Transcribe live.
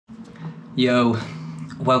Yo,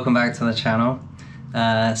 welcome back to the channel.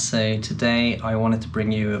 So today I wanted to bring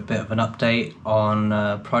you a bit of an update on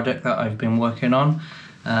a project that I've been working on.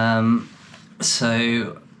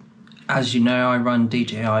 So as you know, I run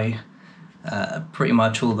DJI pretty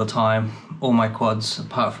much all the time. All my quads,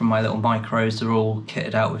 apart from my little micros, are all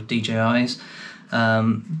kitted out with DJIs.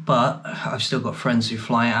 But I've still got friends who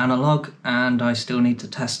fly Analogue, and I still need to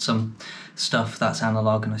test some stuff that's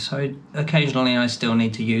Analogue, and so occasionally I still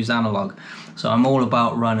need to use Analogue. So I'm all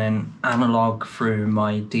about running Analogue through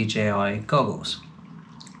my DJI goggles.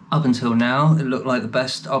 Up until now, it looked like the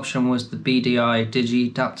best option was the BDI Digi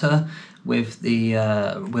adapter with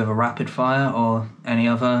a rapid fire or any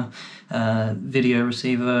other video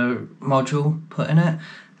receiver module put in it.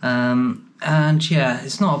 And yeah,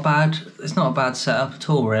 it's not a bad setup at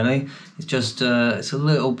all, really. It's just it's a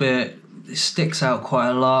little bit, it sticks out quite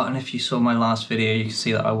a lot, and if you saw my last video you can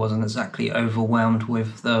see that I wasn't exactly overwhelmed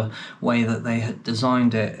with the way that they had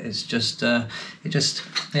designed it. It's just the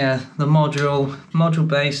module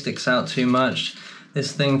base sticks out too much.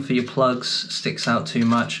 This thing for your plugs sticks out too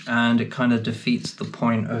much, and it kind of defeats the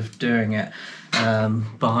point of doing it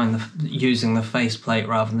using the faceplate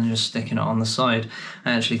rather than just sticking it on the side.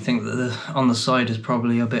 I actually think that on the side is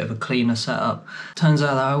probably a bit of a cleaner setup. Turns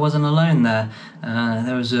out that I wasn't alone there.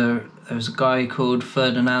 There was a guy called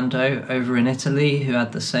Ferdinando over in Italy who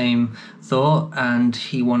had the same thought, and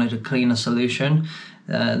he wanted a cleaner solution.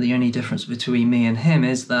 The only difference between me and him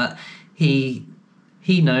is that he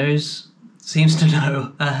seems to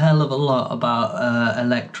know a hell of a lot about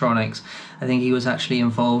electronics. I think he was actually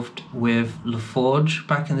involved with LaForge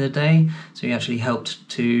back in the day, so he actually helped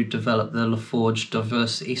to develop the LaForge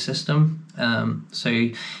diversity system. So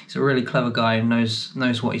he's a really clever guy and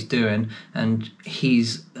knows what he's doing, and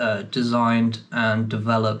he's designed and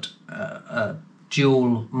developed a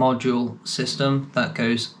dual module system that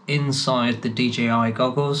goes inside the DJI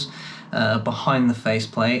goggles, behind the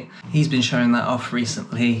faceplate. He's been showing that off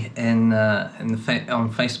recently on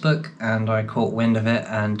Facebook, and I caught wind of it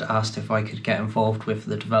and asked if I could get involved with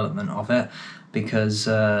the development of it, because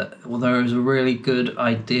although it was a really good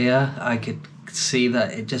idea, I could see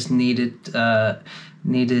that it just needed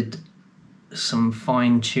some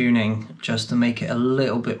fine tuning just to make it a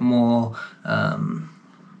little bit more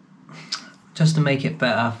just to make it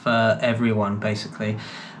better for everyone, basically.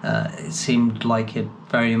 It seemed like it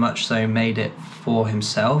very much so made it for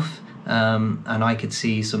himself, and I could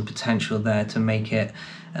see some potential there to make it,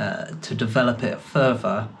 to develop it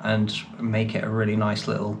further and make it a really nice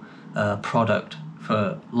little product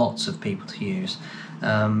for lots of people to use.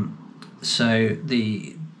 So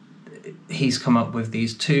he's come up with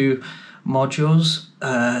these two modules,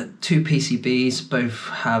 two PCBs, both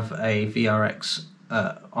have a VRX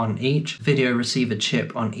on each, video receiver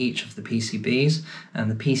chip on each of the PCBs, and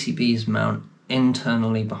the PCBs mount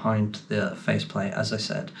internally behind the faceplate, as I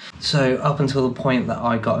said. So up until the point that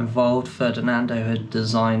I got involved, Ferdinando had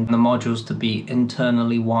designed the modules to be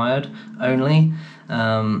internally wired only,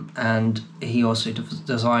 and he also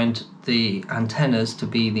designed the antennas to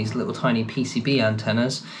be these little tiny PCB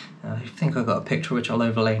antennas. I think I got a picture which I'll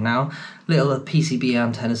overlay now. Little PCB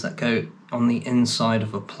antennas that go on the inside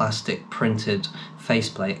of a plastic printed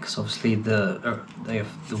faceplate, because obviously the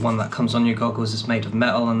one that comes on your goggles is made of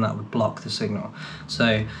metal, and that would block the signal.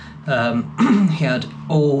 So he had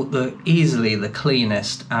easily the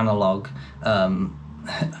cleanest Analogue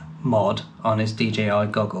mod on his DJI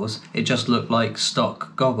goggles. It just looked like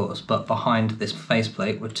stock goggles, but behind this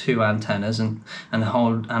faceplate were two antennas and a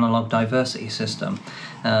whole Analogue diversity system.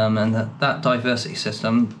 And that diversity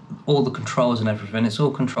system, all the controls and everything, it's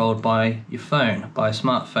all controlled by your phone, by a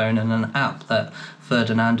smartphone, and an app that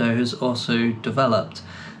Ferdinando has also developed.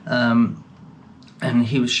 And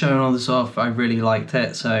he was showing all this off. I really liked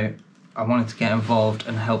it, so I wanted to get involved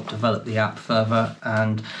and help develop the app further,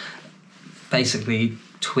 and basically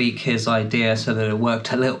tweak his idea so that it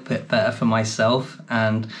worked a little bit better for myself,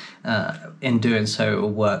 and in doing so it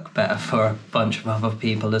will work better for a bunch of other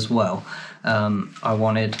people as well. I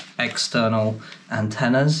wanted external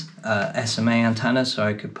antennas, SMA antennas, so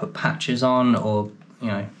I could put patches on, or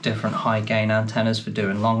different high gain antennas for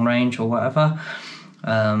doing long range or whatever,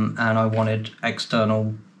 and I wanted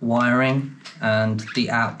external wiring, and the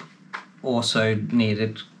app also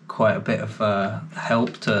needed quite a bit of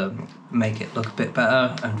help to make it look a bit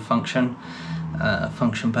better and function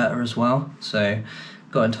better as well. So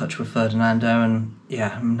got in touch with Ferdinando, and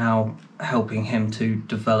yeah, I'm now helping him to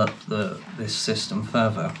develop this system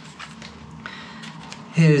further.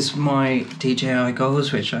 Here's my DJI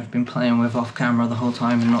goggles, which I've been playing with off camera the whole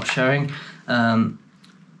time and not showing.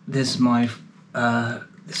 This is my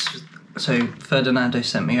So Ferdinando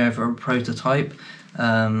sent me over a prototype,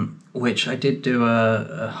 which I did do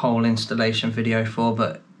a whole installation video for,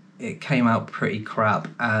 but it came out pretty crap,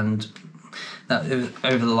 and that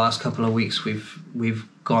over the last couple of weeks we've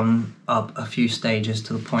gone up a few stages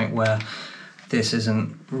to the point where this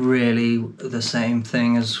isn't really the same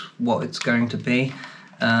thing as what it's going to be,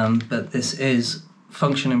 but this is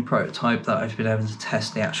functioning prototype that I've been able to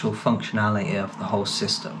test the actual functionality of the whole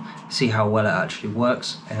system, see how well it actually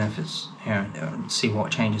works, and if it's, you know, see what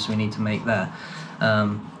changes we need to make there.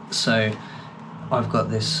 So I've got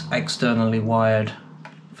this externally wired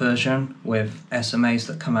version with SMAs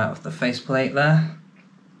that come out of the faceplate there.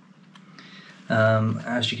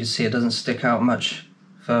 As you can see, it doesn't stick out much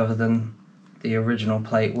further than the original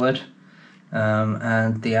plate would,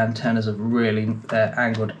 and the antennas are they're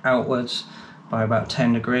angled outwards by about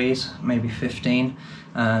 10 degrees, maybe 15,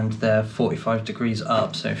 and they're 45 degrees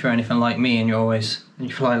up. So if you're anything like me and you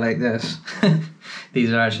fly like this,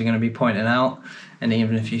 these are actually going to be pointing out. And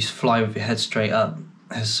even if you fly with your head straight up,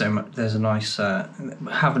 there's a nice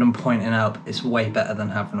having them pointing out is way better than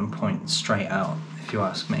having them pointing straight out, if you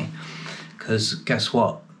ask me. Because guess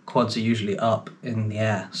what? Quads are usually up in the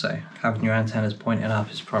air, so having your antennas pointing up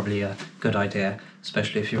is probably a good idea,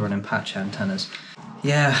 especially if you're running patch antennas.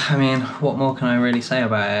 Yeah, I mean, what more can I really say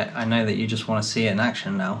about it? I know that you just want to see it in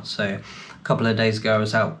action now. So a couple of days ago I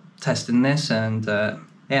was out testing this, and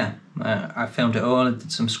yeah, I filmed it all. I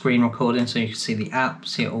did some screen recording so you can see the app,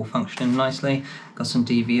 see it all functioning nicely. Got some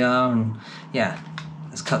DVR, and yeah,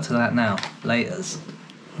 let's cut to that now. Laters.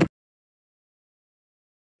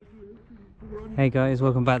 Hey guys,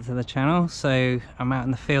 welcome back to the channel. So I'm out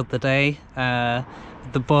in the field today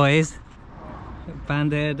with the boys,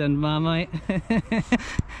 Bandit and Marmite.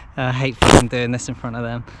 I hate fucking doing this in front of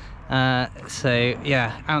them. So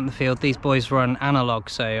yeah, out in the field. These boys run Analogue,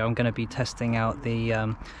 so I'm going to be testing out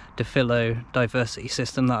the Deffillo diversity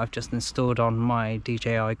system that I've just installed on my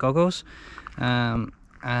DJI goggles, and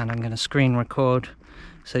I'm going to screen record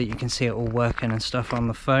so that you can see it all working and stuff on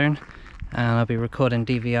the phone, and I'll be recording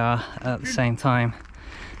DVR at the same time.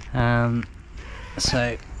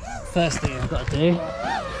 So first thing I've got to do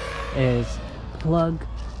is plug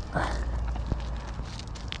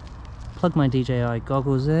my DJI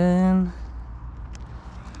goggles in.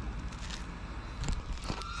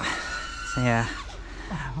 So yeah,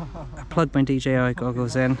 I plug my DJI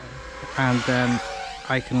goggles in, and then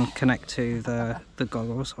I can connect to the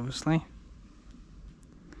goggles, obviously,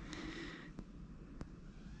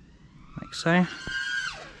 like so.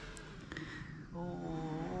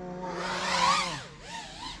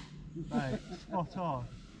 Right, spot on.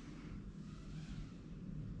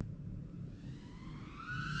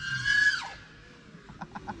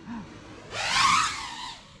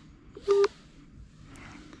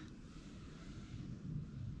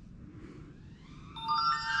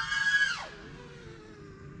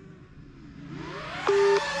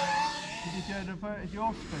 Did you do an inverted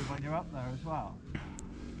yaw screw when you're up there as well?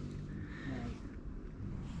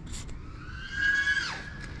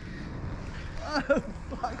 Oh,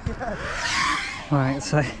 fuck yeah. Right,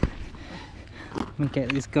 so let me get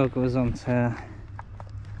these goggles onto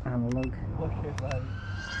Analogue. Look at that.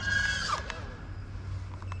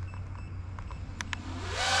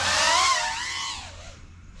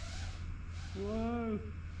 Whoa!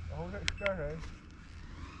 Hold it steady.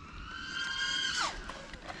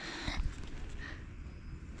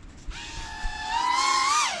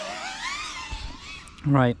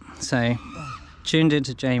 Right, so tuned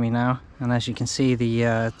into Jamie now, and as you can see,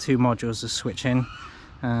 the two modules are switching.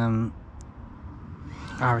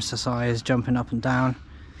 RSSI is jumping up and down,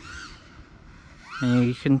 and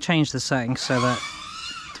you can change the settings so that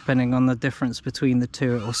depending on the difference between the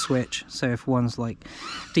two, it will switch. So if one's like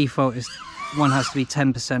default is one has to be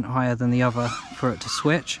 10% higher than the other for it to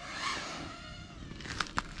switch.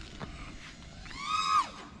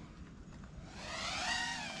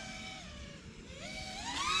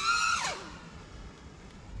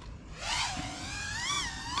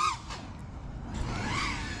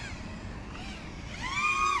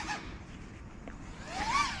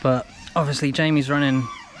 But obviously Jamie's running.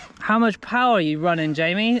 How much power are you running,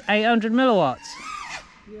 Jamie? 800 milliwatts?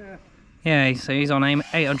 Yeah. Yeah, so he's on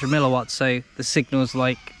 800 milliwatts, so the signal's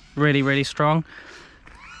like really strong.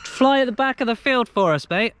 Fly at the back of the field for us,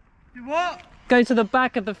 mate. You what? Go to the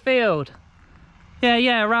back of the field.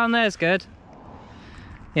 Yeah, around there's good.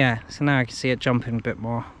 Yeah, so now I can see it jumping a bit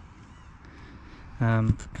more.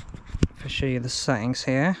 If I show you the settings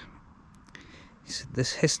here, so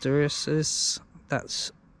this hysteresis,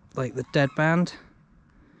 that's like the dead band.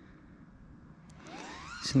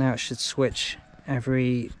 So now it should switch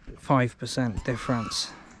every 5%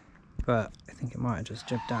 difference. but I think it might have just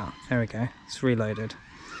jibbed out. There we go, it's reloaded.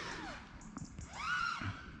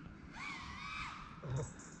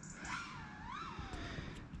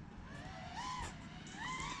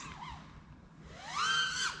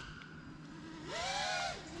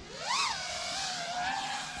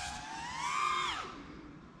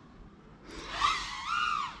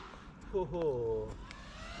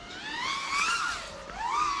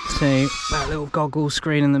 So that little goggle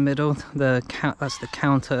screen in the middle, that's the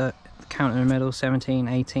counter in the middle, 17,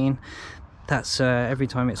 18. That's every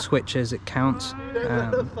time it switches it counts.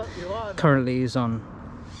 Currently is on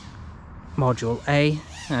module A,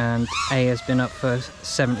 and A has been up for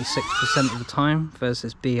 76% of the time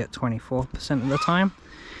versus B at 24% of the time.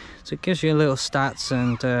 So it gives you a little stats,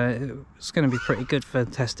 and it's going to be pretty good for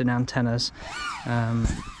testing antennas.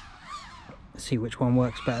 See which one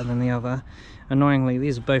works better than the other. Annoyingly,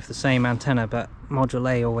 these are both the same antenna, but module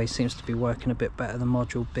A always seems to be working a bit better than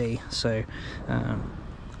module B, so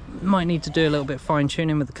might need to do a little bit of fine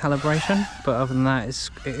tuning with the calibration, but other than that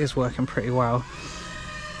it is working pretty well.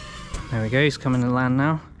 There we go, he's coming to land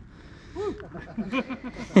now.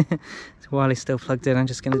 So while he's still plugged in, I'm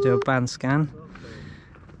just going to do a band scan.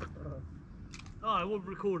 Oh, I wasn't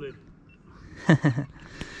recorded.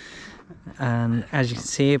 And as you can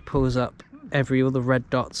see, it pulls up all the red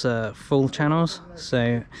dots are full channels.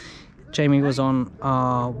 So Jamie was on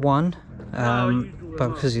R1, but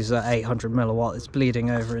because he's at 800 milliwatt, it's bleeding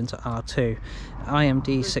over into R2.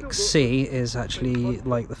 IMD6C is actually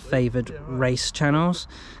like the favoured race channels,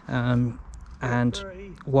 and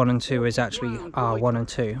 1 and 2 is actually R1 and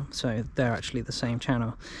 2, so they're actually the same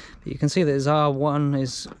channel. But you can see that his R1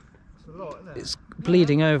 is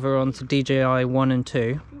bleeding over onto DJI 1 and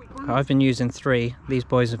 2. I've been using 3. These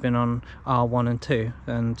boys have been on R1 and 2.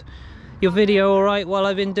 And your video all right while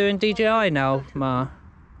I've been doing DJI now, Ma?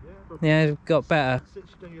 Yeah, it got better.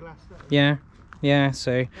 Yeah.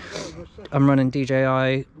 So I'm running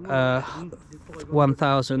DJI 1000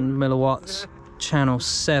 milliwatts, channel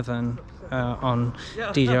 7 on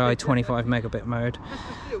DJI 25 megabit mode.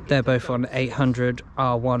 They're both on 800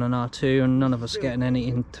 R1 and R2, and none of us are getting any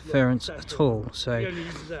interference at all. So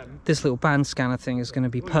this little band scanner thing is going to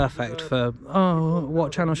be perfect for, oh,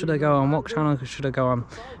 what channel should I go on, what channel should I go on.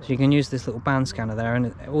 So you can use this little band scanner there,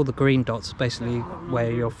 and all the green dots are basically where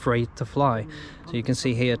you're free to fly. So you can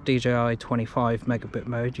see here DJI 25 megabit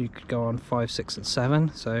mode, you could go on 5, 6 and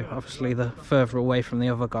 7. So obviously the further away from the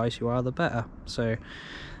other guys you are, the better. So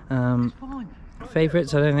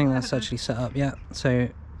favourites, I don't think that's actually set up yet. So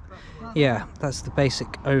yeah, that's the basic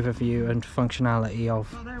overview and functionality of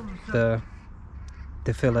the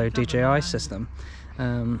Deffillo DJI system.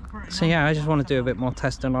 So yeah, I just want to do a bit more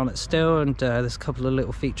testing on it still, and there's a couple of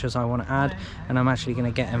little features I want to add, and I'm actually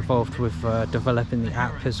going to get involved with developing the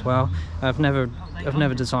app as well. I've never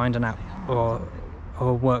designed an app or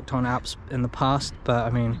worked on apps in the past, but I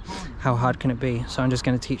mean, how hard can it be? So I'm just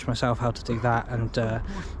going to teach myself how to do that and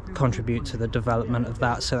contribute to the development of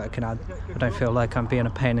that, so that I don't feel like I'm being a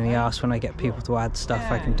pain in the ass when I get people to add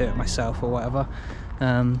stuff. I can do it myself or whatever.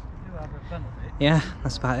 Yeah,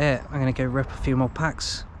 that's about it. I'm gonna go rip a few more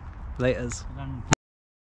packs. Laters.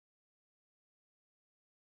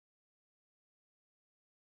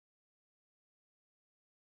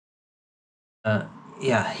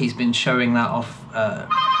 Yeah, he's been showing that off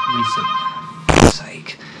recently.